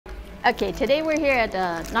Okay, today we're here at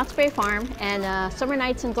Knott's Farm, and summer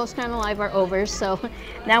nights in Ghost Town Alive are over, so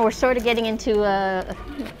now we're sort of getting into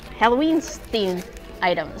Halloween-themed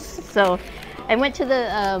items. So I went to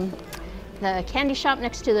the candy shop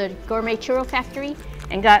next to the Gourmet Churro Factory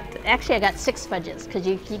and I got 6 fudges, because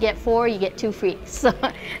you get 4, you get 2 free. So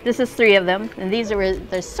this is 3 of them, and these are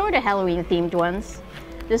the sort of Halloween-themed ones.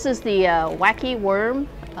 This is the Wacky Worm,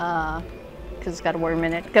 because it's got a worm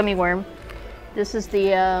in it, gummy worm. This is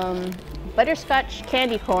the Butterscotch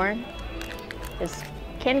Candy Corn. It's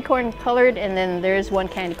candy corn colored, and then there's 1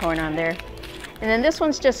 candy corn on there. And then this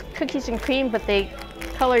one's just cookies and cream, but they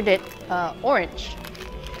colored it orange.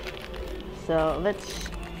 So let's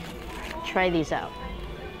try these out.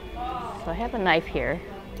 So I have a knife here.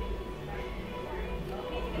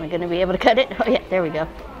 Am I going to be able to cut it? Oh yeah, there we go.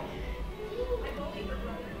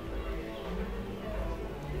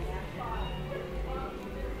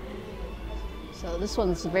 So this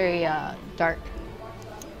one's very dark.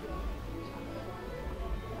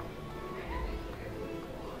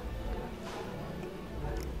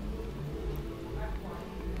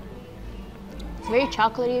 It's very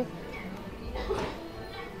chocolatey.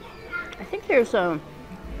 I think there's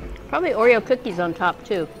probably Oreo cookies on top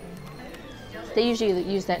too. They usually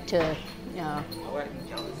use that to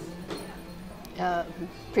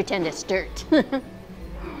pretend it's dirt.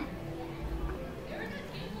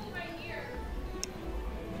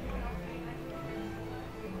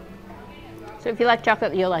 So if you like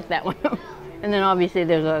chocolate, you'll like that one. And then obviously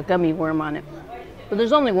there's a gummy worm on it. But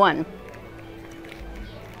there's only 1.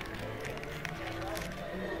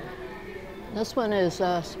 This one is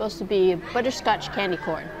supposed to be Butterscotch Candy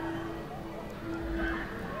Corn.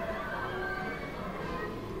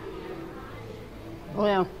 Oh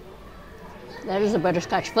yeah, that is a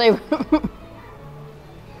butterscotch flavor.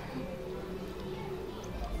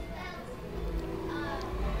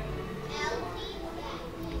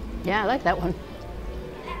 Yeah, I like that one.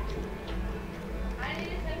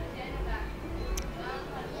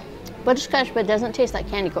 Butterscotch, but doesn't taste like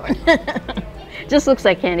candy corn. Just looks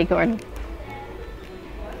like candy corn.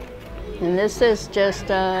 And this is just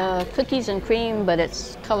cookies and cream, but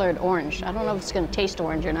it's colored orange. I don't know if it's going to taste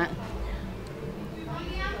orange or not.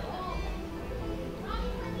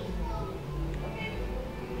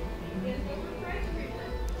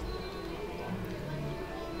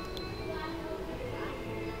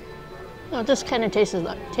 Well, this kind of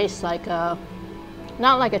tastes like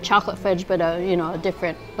not like a chocolate fudge, but a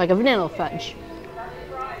different, like a vanilla fudge.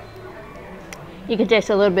 You can taste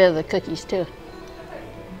a little bit of the cookies too.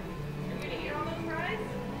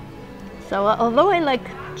 So although I like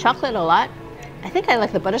chocolate a lot, I think I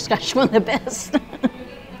like the butterscotch one the best.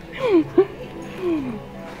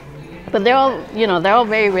 But they're all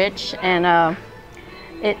very rich, and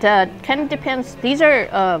it kind of depends. These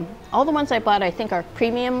are all the ones I bought, I think, are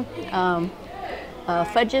premium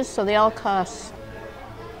fudges, so they all cost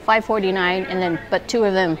 $5.49, and then but 2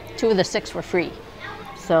 of the 6 were free.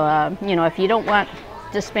 So if you don't want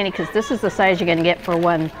this many, because this is the size you're going to get for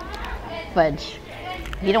 1 fudge.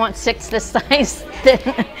 If you don't want 6 this size,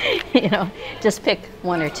 then just pick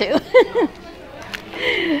 1 or 2.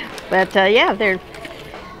 But yeah, the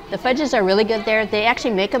fudges are really good there. They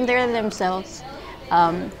actually make them there themselves.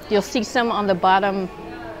 You'll see some on the bottom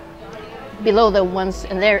below the ones,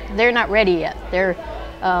 and they're not ready yet. They're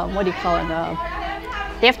what do you call it?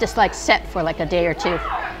 They have to like set for like a day or 2.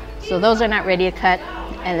 So those are not ready to cut,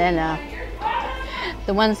 and then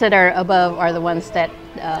the ones that are above are the ones that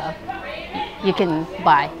you can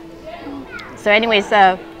buy. So anyways,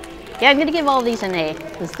 yeah, I'm gonna give all these an A,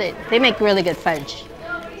 because they make really good fudge.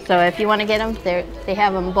 So if you want to get them, they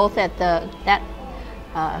have them both at that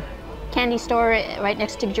candy store right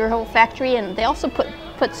next to Churro Factory, and they also put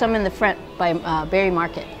some in the front by Berry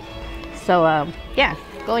Market. So yeah,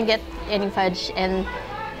 go and get any fudge, and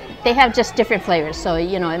they have just different flavors. So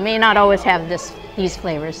it may not always have these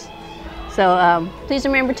flavors. So please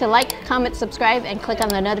remember to like, comment, subscribe, and click on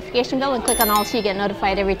the notification bell, and click on all so you get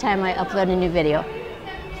notified every time I upload a new video.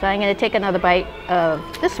 So I'm going to take another bite of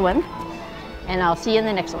this one, and I'll see you in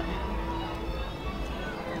the next one.